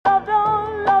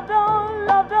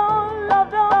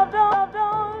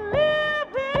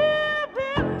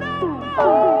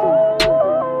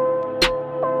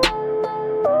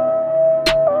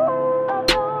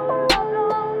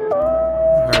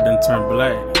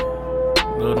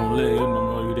Love don't let you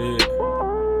know you dead.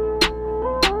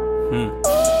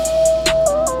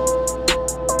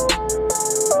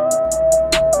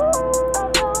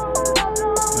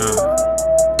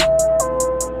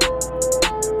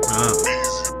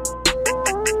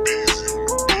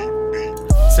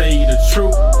 Tell you the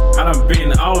truth, I done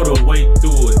been all the way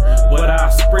through it. What I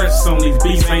express on these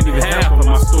beats ain't even half of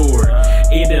my story.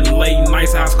 It in late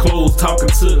nights, eyes closed, talking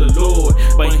to the Lord.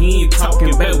 But he ain't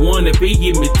talking back, one if he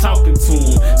get me talking to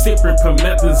him. Sipping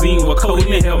promethazine with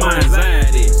codeine to help my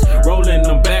anxiety. Rolling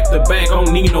them back to back,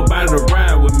 don't need nobody to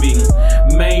ride with me.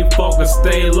 Main focus,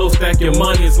 stay low, stack your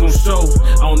money, it's gon' show.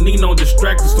 I don't need no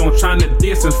distractions, don't try to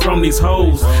distance from these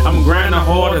hoes. I'm grinding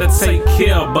hard to take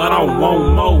care, but I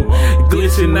want more.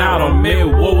 Glitching out, I'm mad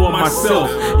war with myself.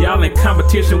 Y'all in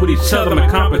competition with each other, I'm in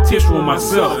competition with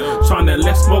myself. Trying to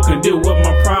let smoke and deal with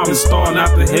my problems, starting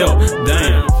out to help.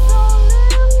 Damn.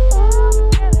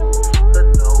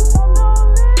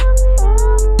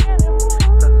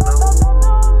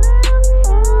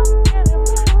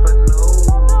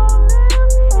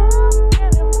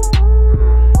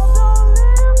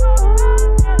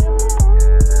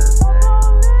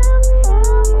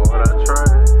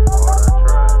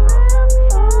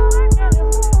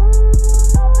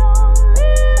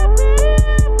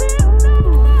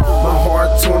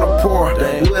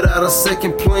 Without a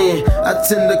second plan, I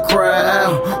tend to cry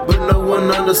out, but no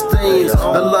one understands.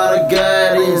 A lot of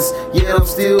guidance, yet I'm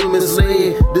still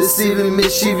misled. Deceiving,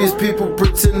 mischievous people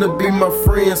pretend to be my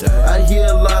friends. I hear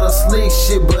a lot of slick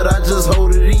shit, but I just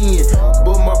hold it in.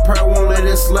 But my pride won't let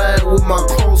it slide with my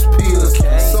close peers.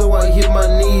 So I hit my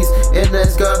knees and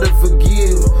ask God to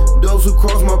forgive those who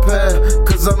cross my path,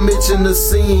 cause I'm itching to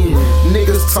sin.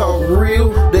 Niggas talk real,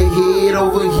 they head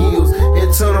over heels,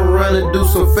 and turn around and do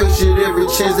some fake shit every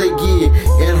chance they get.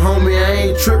 And homie, I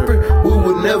ain't tripping, we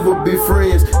would never be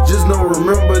friends. Just don't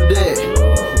remember that.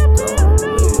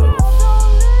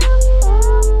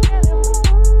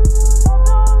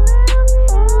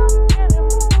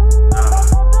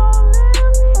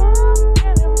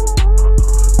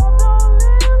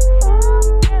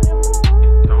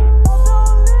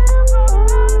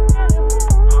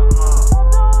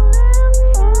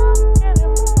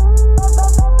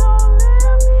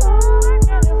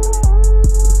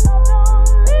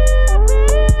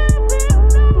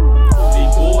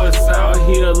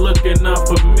 Looking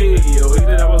unfamiliar,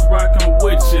 either I was rocking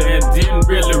with you and didn't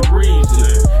really read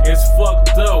you. It's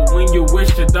fucked up when you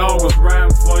wish your dog was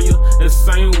riding for you, the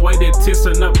same way they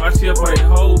tissing up out here for they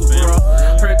hoes, bro.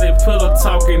 Heard they pillow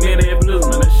talking in their blues,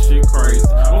 man, that shit crazy.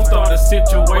 Don't start a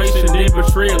situation, then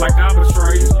betray it like I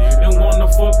betrayed you. And wanna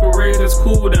fuck with Red, that's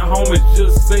cool, that homies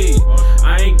just said.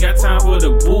 I ain't got time for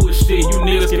the bullshit, you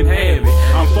niggas can have it.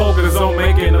 I'm focused on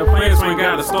making the plans, so I ain't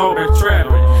gotta start that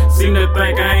trapping. Seem to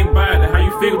think I ain't bout it, how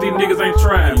you feel these niggas ain't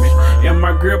trying me? And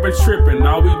my girl been tripping,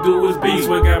 all we do is beats,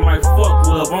 we got my fuck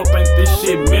love, I don't think this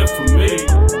shit meant for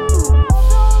me.